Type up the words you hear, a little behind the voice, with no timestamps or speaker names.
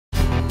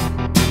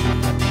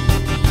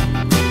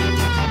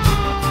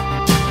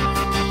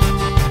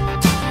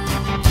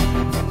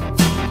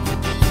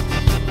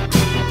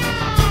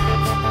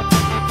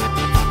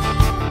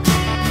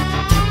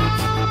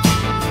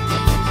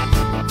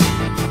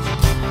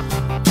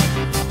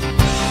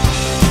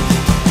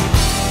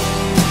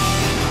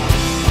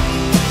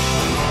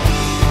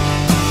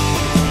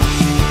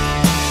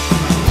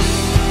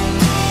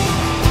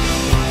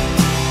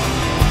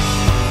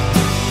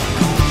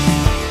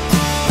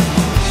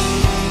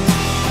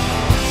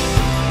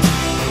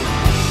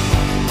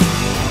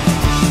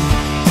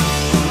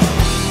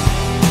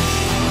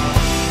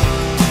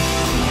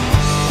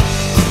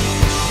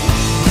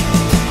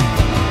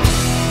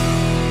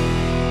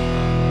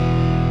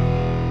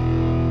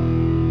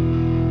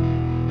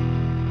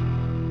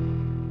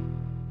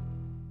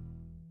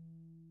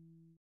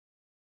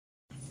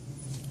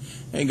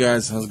Hey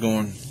guys, how's it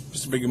going?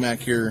 Mr. Big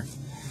Mac here.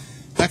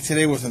 Back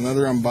today with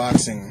another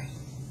unboxing.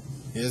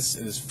 Yes,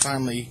 it is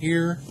finally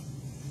here.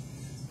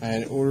 I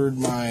had ordered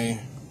my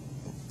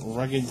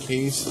rugged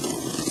case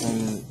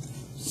from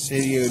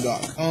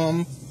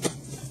seidio.com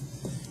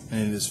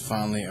and it has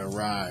finally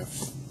arrived.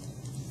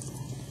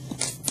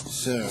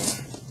 So,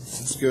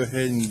 let's go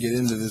ahead and get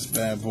into this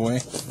bad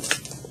boy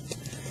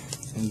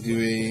and do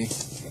a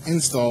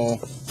install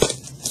 /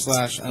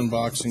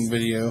 unboxing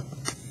video.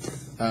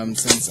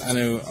 Since I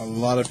know a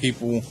lot of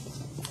people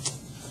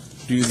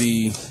do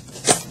they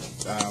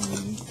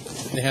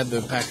had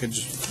the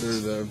package or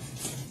the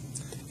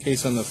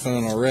case on the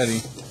phone already,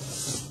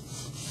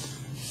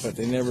 but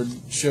they never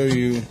show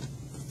you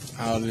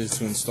how it is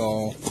to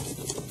install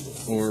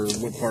or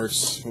what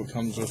parts, what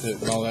comes with it,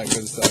 and all that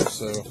good stuff.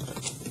 So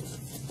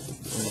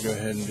we'll go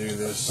ahead and do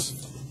this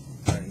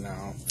right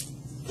now.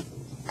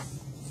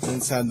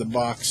 Inside the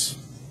box,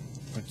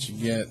 what you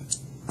get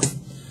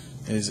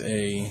is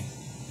a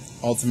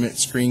ultimate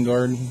screen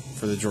guard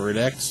for the Droid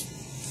X.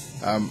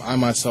 I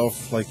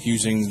myself like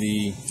using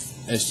the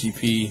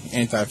SGP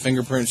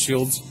anti-fingerprint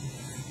shields.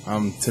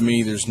 To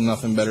me, there's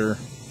nothing better.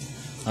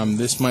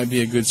 This might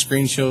be a good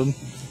screen shield,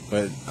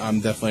 but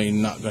I'm definitely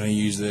not going to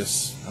use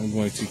this. I'm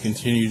going to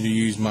continue to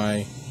use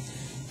my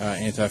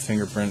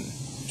anti-fingerprint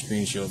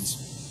screen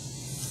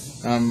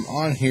shields.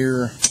 On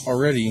here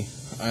already,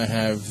 I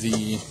have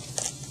the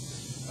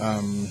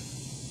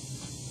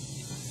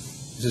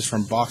this is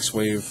from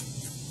Boxwave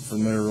for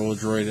the Motorola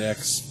Droid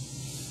X.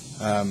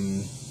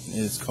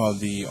 It's called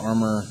the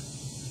Armor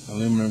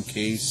aluminum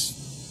case.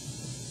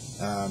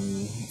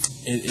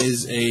 It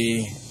is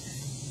a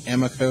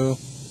Amico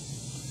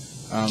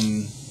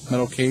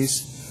metal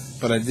case,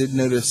 but I did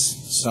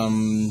notice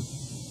some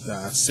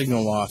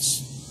signal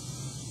loss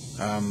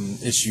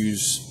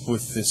issues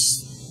with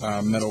this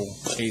metal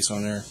case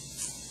on there.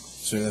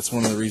 So that's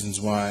one of the reasons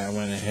why I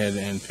went ahead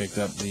and picked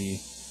up the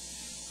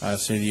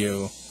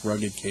seidio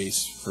rugged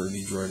case for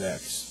the Droid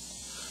X.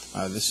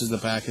 This is the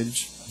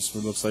package. This is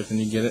what it looks like when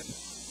you get it.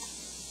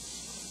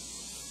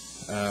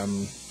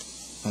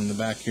 On the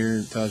back here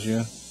it tells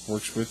you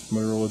works with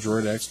Motorola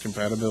Droid X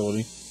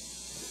compatibility.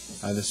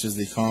 This is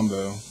the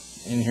combo.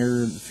 In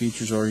here the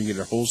features are you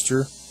get a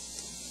holster,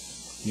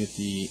 you get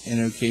the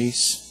Inno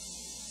case,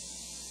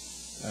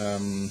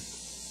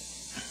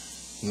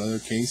 leather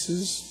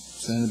cases,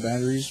 extended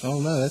batteries. Oh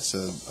no, that's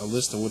a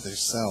list of what they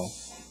sell.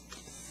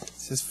 It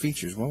says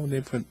features. Why would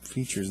they put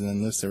features and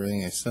then list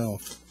everything they sell?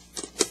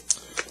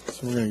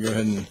 So we're going to go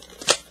ahead and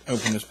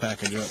open this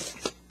package up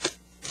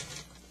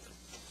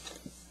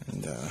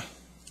and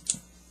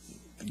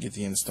get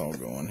the install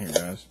going here,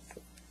 guys.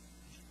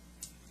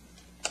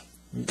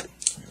 Ooh,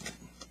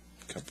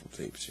 a couple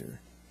tapes here.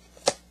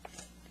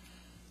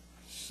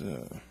 So,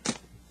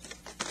 get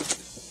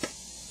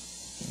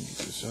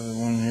this other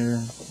one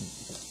here.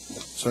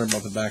 Sorry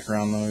about the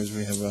background noise.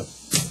 We have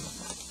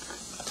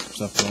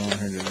stuff going on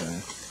here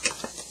today.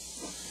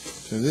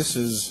 So this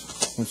is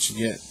what you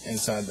get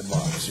inside the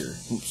box here.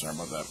 Oops, sorry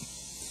about that.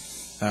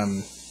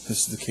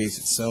 This is the case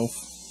itself.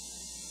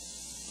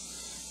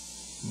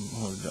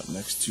 Hold it up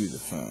next to the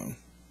phone.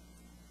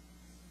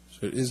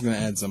 So it is going to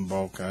add some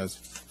bulk, guys.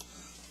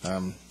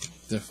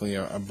 Definitely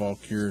a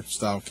bulkier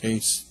style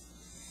case.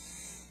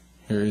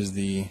 Here is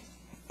the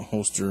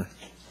holster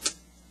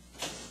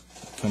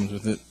that comes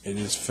with it. It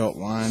is felt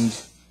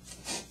lined.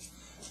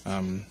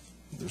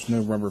 There's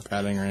no rubber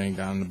padding or anything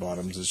down the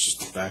bottoms. It's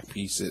just a back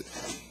piece. It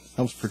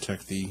helps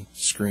protect the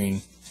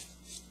screen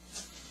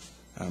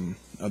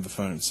of the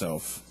phone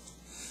itself.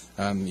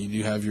 You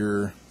do have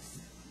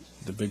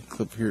the big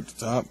clip here at the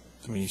top.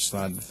 When you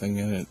slide the thing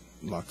in, it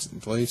locks it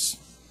in place.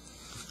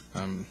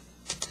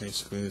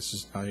 Basically, this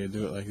is how you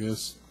do it, like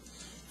this.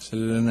 Sit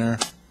it in there,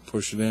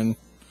 push it in,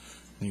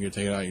 and you can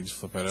take it out. You just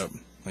flip it up,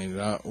 lean it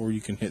out, or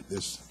you can hit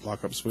this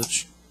lock-up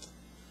switch,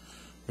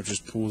 which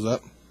just pulls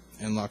up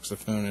and locks the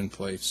phone in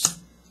place.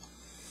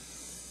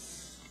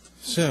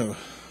 So,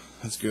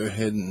 let's go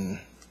ahead and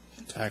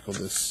tackle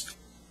this.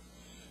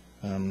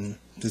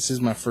 This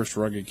is my first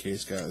rugged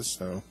case, guys,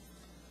 so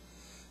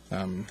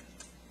I'm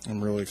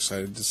really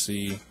excited to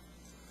see.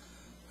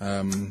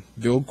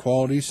 Build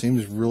quality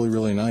seems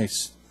really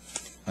nice.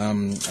 I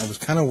was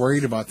kind of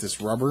worried about this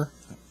rubber,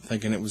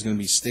 thinking it was going to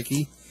be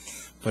sticky,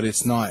 but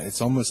it's not.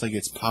 It's almost like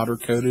it's powder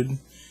coated, and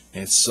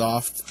it's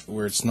soft,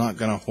 where it's not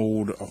going to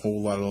hold a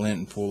whole lot of lint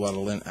and pull a lot of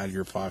lint out of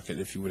your pocket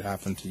if you would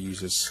happen to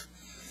use this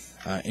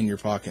in your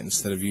pocket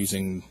instead of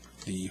using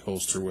the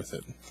holster with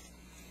it.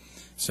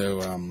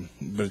 So,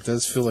 but it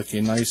does feel like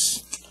a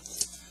nice,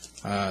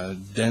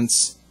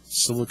 dense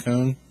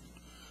silicone.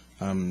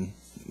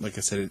 Like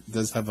I said, it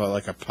does have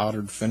like a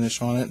powdered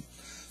finish on it,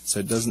 so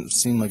it doesn't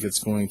seem like it's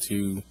going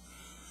to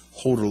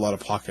hold a lot of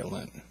pocket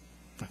lint.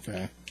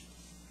 Okay.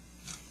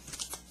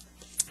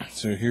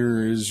 So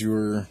here is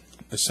your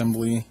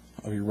assembly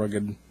of your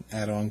rugged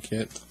add-on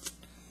kit.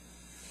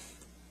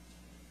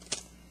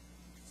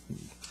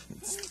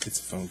 It's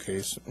a phone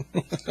case.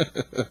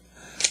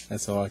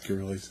 That's all I can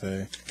really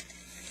say.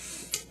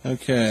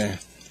 Okay.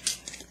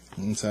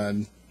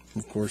 Inside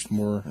of course,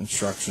 more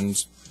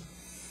instructions.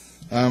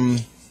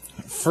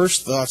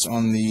 First thoughts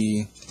on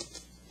the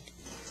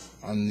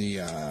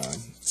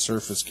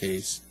Surface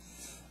case.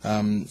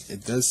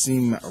 It does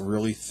seem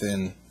really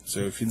thin.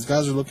 So if you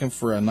guys are looking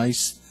for a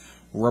nice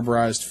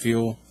rubberized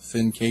feel,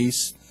 thin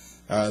case,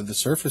 the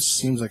Surface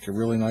seems like a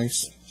really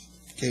nice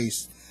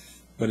case,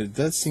 but it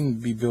does seem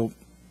to be built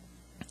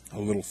a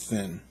little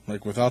thin.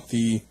 Like without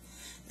the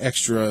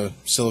extra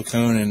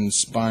silicone and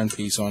spine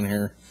piece on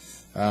here,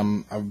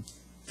 I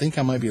think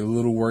I might be a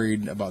little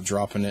worried about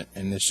dropping it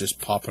and it's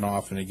just popping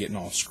off and it getting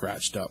all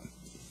scratched up.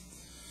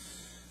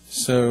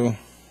 So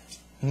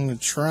I'm going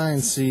to try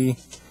and see.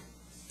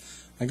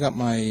 I got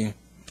my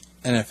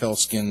NFL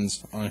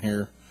skins on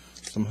here,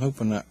 so I'm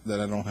hoping that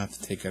I don't have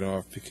to take it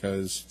off,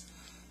 because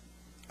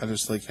I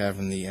just like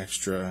having the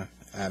extra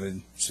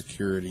added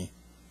security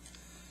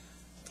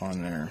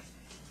on there.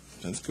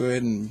 So let's go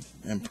ahead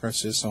and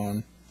press this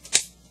on.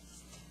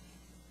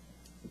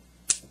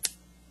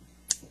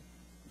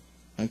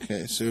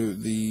 Okay, so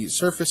the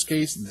Surface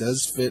case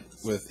does fit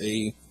with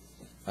a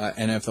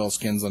NFL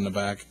skins on the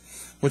back,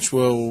 which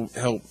will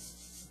help,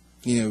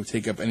 you know,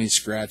 take up any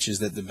scratches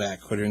that the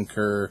back could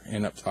incur,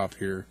 and up top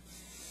here,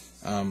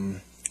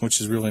 which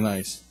is really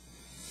nice.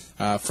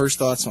 First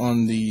thoughts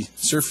on the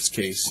Surface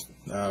case.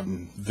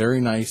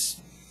 Very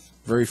nice,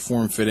 very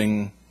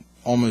form-fitting,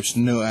 almost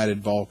no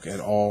added bulk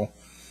at all.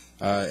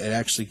 It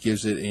actually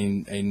gives it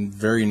a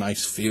very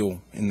nice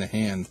feel in the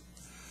hand.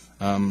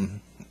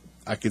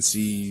 I could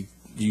see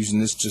using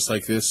this just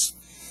like this.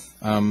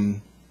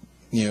 You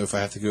know, if I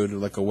have to go to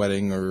like a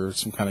wedding or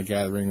some kind of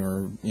gathering,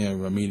 or, you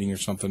know, a meeting or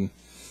something.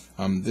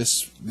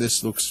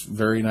 This looks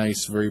very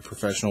nice, very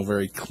professional,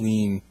 very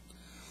clean.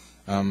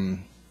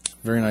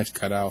 Very nice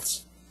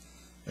cutouts.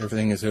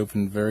 Everything is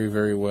opened very,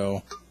 very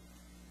well.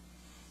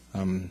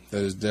 That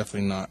is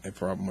definitely not a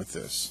problem with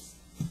this.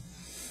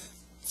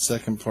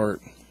 Second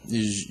part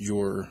is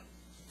your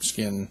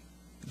skin,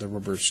 the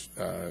rubber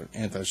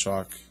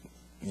anti-shock,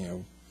 you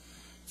know,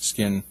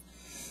 skin.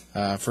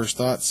 First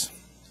thoughts,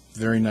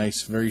 very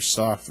nice, very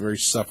soft, very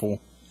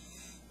supple.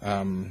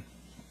 Like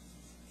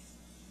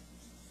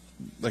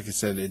I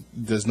said,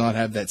 it does not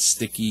have that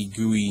sticky,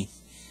 gooey,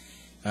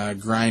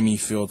 grimy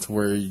feel to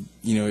where, you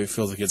know, it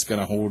feels like it's going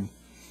to hold.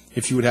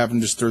 If you would happen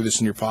to just throw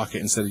this in your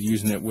pocket instead of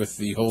using it with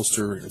the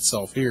holster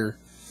itself here,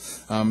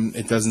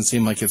 it doesn't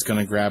seem like it's going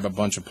to grab a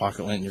bunch of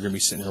pocket lint and you're going to be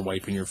sitting here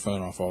wiping your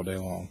phone off all day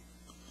long.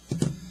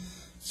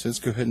 So let's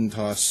go ahead and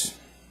toss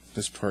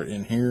this part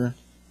in here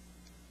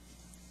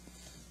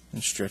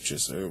and stretch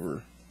this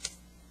over.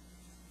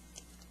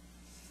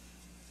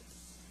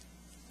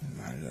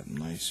 Line it up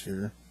nice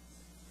here.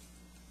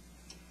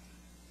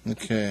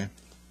 Okay.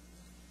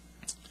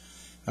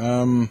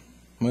 Well,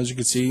 as you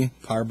can see,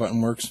 power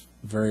button works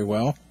very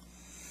well.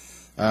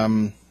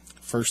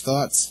 First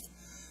thoughts.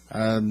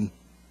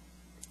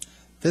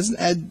 Doesn't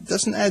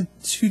add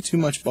too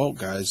much bulk,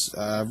 guys.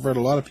 I've read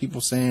a lot of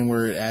people saying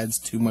where it adds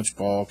too much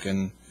bulk,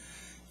 and,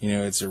 you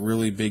know, it's a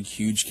really big,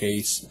 huge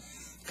case.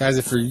 Guys,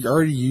 if you're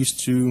already used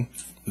to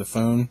the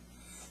phone,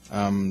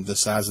 the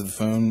size of the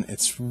phone,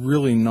 it's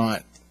really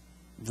not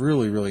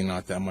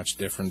that much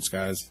difference,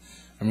 guys.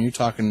 I mean, you're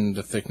talking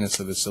the thickness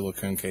of the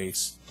silicone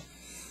case.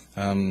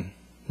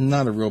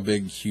 Not a real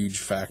big, huge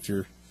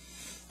factor.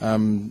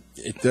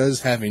 It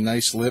does have a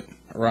nice lip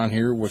around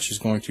here, which is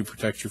going to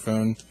protect your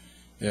phone.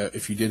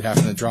 If you did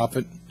happen to drop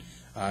it,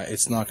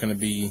 it's not going to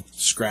be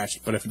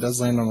scratched. But if it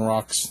does land on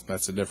rocks,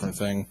 that's a different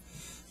thing.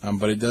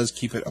 But it does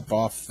keep it up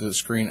off the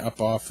screen,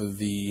 up off of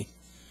the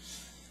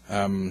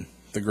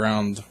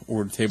ground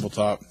or the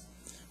tabletop,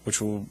 which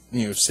will,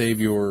 you know,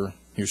 save your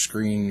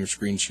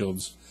screen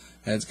shields.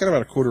 And it's got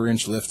about a 1/4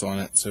 inch lift on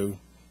it, so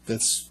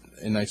that's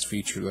a nice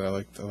feature that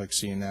I like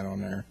seeing that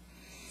on there.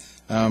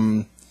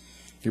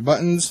 Your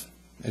buttons,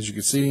 as you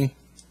can see,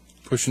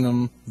 pushing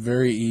them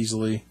very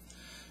easily.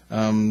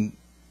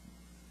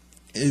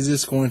 Is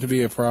this going to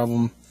be a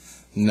problem?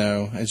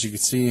 No. As you can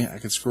see, I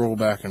can scroll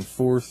back and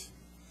forth.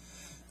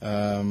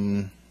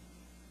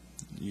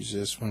 Use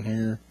this one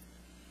here.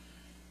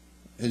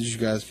 As you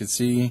guys can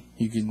see,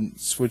 you can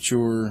switch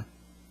your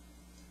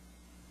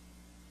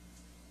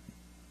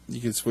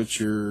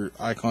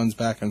icons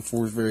back and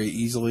forth very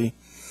easily.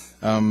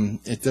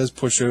 It does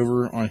push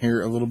over on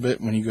here a little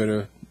bit when you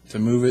go to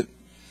move it,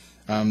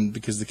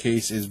 because the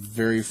case is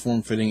very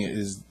form-fitting. It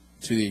is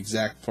to the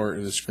exact part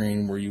of the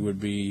screen where you would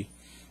be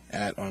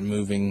at on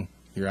moving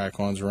your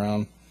icons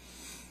around.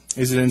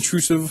 Is it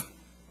intrusive?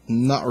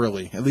 Not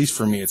really. At least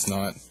for me, it's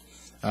not.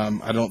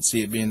 I don't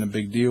see it being a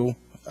big deal.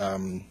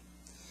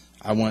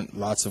 I want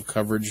lots of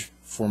coverage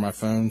for my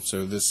phone,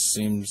 so this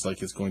seems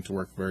like it's going to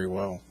work very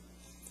well.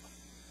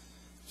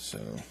 So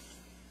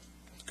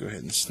let's go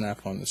ahead and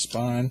snap on the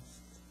spine,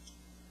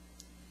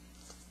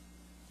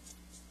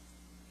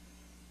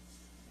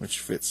 which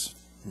fits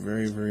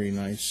very, very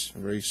nice,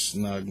 very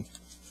snug.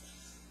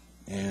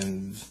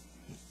 And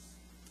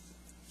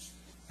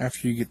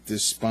after you get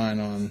this spine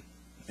on,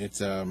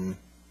 it's you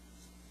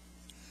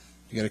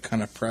got to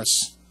kind of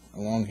press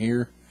along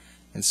here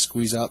and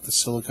squeeze out the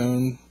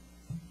silicone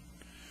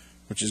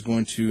which is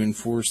going to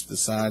enforce the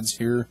sides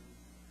here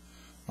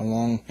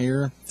along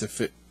here to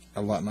fit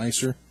a lot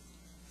nicer.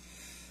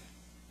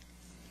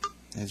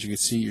 As you can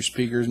see, your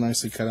speaker is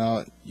nicely cut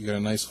out. You got a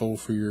nice hole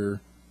for your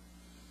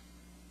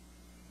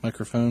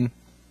microphone,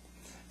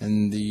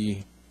 and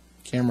the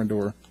camera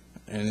door.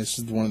 And this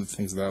is one of the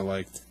things that I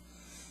liked.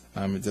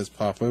 It does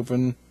pop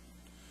open,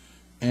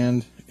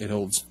 and it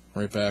holds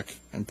right back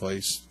in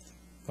place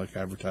like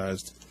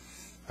advertised.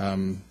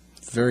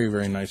 Very,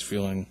 very nice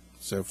feeling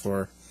so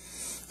far.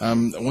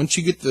 Once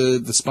you get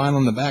the spine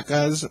on the back,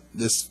 guys,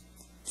 this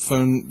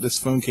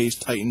phone case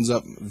tightens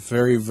up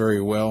very, very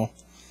well.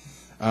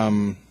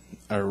 I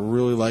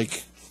really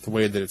like the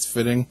way that it's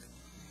fitting.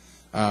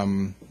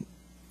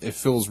 It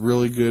feels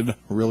really good,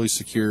 really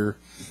secure.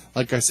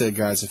 Like I said,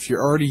 guys, if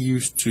you're already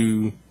used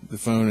to the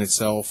phone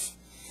itself,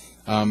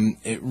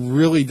 it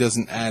really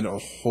doesn't add a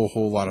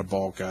whole lot of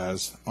bulk,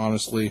 guys,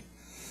 honestly.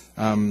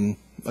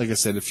 Like I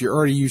said, if you're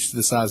already used to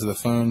the size of the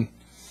phone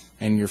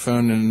and your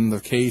phone in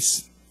the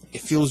case, it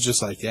feels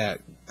just like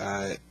that.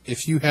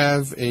 If you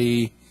have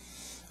a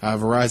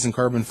Verizon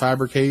carbon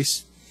fiber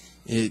case,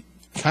 it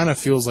kind of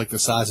feels like the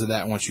size of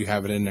that once you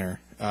have it in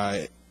there.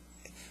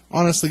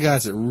 Honestly,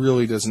 guys, it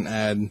really doesn't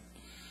add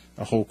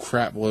a whole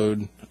crap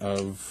load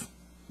of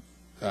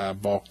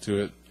bulk to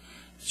it.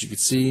 As you can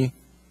see,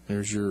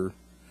 there's your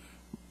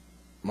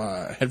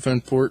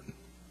headphone port.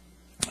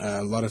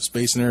 A lot of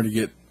space in there to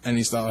get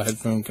any style of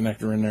headphone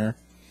connector in there,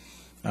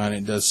 and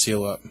it does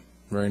seal up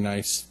very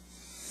nice.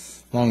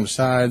 Along the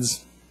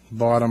sides,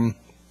 bottom,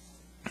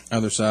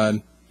 other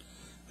side,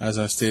 as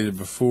I stated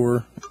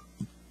before,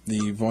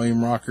 the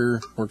volume rocker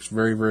works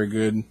very, very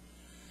good.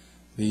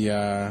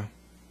 We'll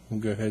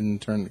go ahead and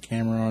turn the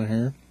camera on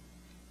here.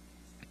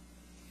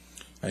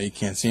 You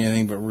can't see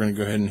anything, but we're going to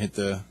go ahead and hit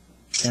the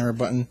camera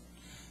button.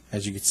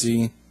 As you can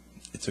see,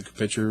 it took a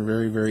picture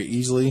very, very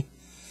easily.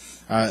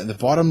 The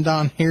bottom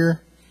down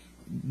here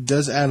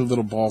does add a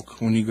little bulk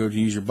when you go to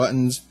use your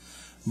buttons,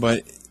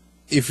 but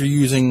if you're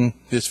using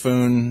this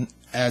phone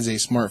as a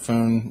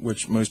smartphone,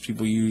 which most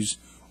people use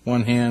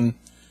one hand,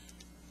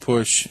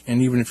 push,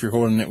 and even if you're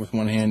holding it with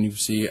one hand, you can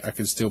see I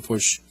can still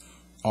push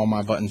all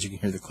my buttons. You can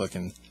hear the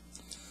clicking.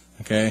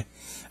 Okay,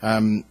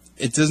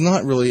 it does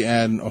not really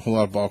add a whole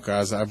lot of bulk,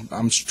 guys.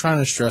 I'm trying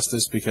to stress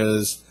this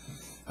because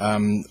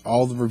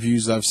all the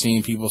reviews I've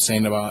seen, people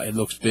saying about it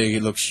looks big,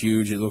 it looks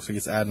huge, it looks like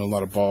it's adding a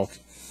lot of bulk.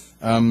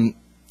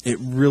 It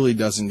really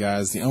doesn't,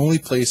 guys. The only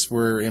place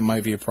where it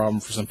might be a problem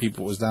for some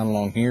people is down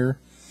along here.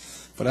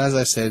 But as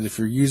I said, if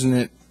you're using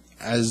it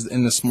as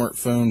in the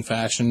smartphone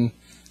fashion,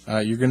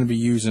 you're going to be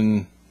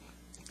using,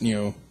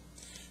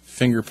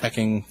 finger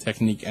pecking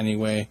technique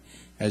anyway,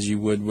 as you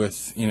would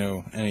with,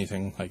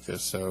 anything like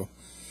this. So,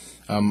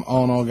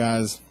 all in all,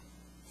 guys,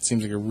 it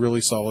seems like a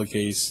really solid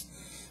case.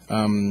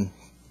 Worth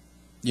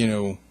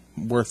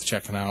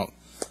checking out.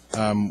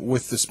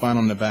 With the spine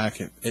on the back,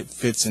 it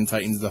fits and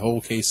tightens the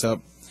whole case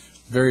up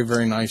very,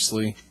 very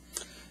nicely,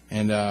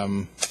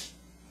 and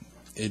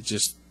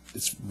it's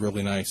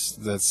really nice.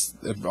 That's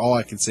all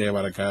I can say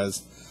about it,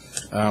 guys.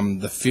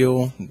 The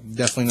feel,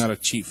 definitely not a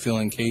cheap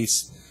feeling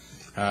case.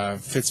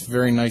 Fits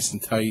very nice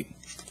and tight.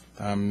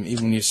 Even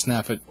when you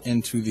snap it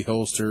into the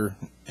holster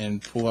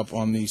and pull up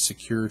on the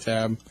secure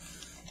tab,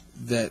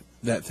 that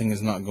thing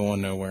is not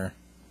going nowhere.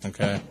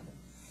 Okay.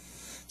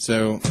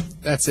 So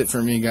that's it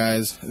for me,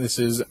 guys. This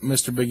is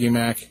Mr. Biggie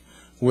Mac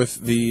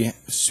with the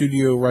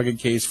Seidio rugged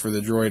case for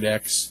the Droid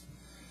X,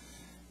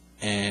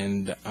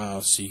 and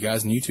I'll see you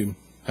guys on YouTube.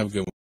 Have a good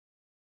one.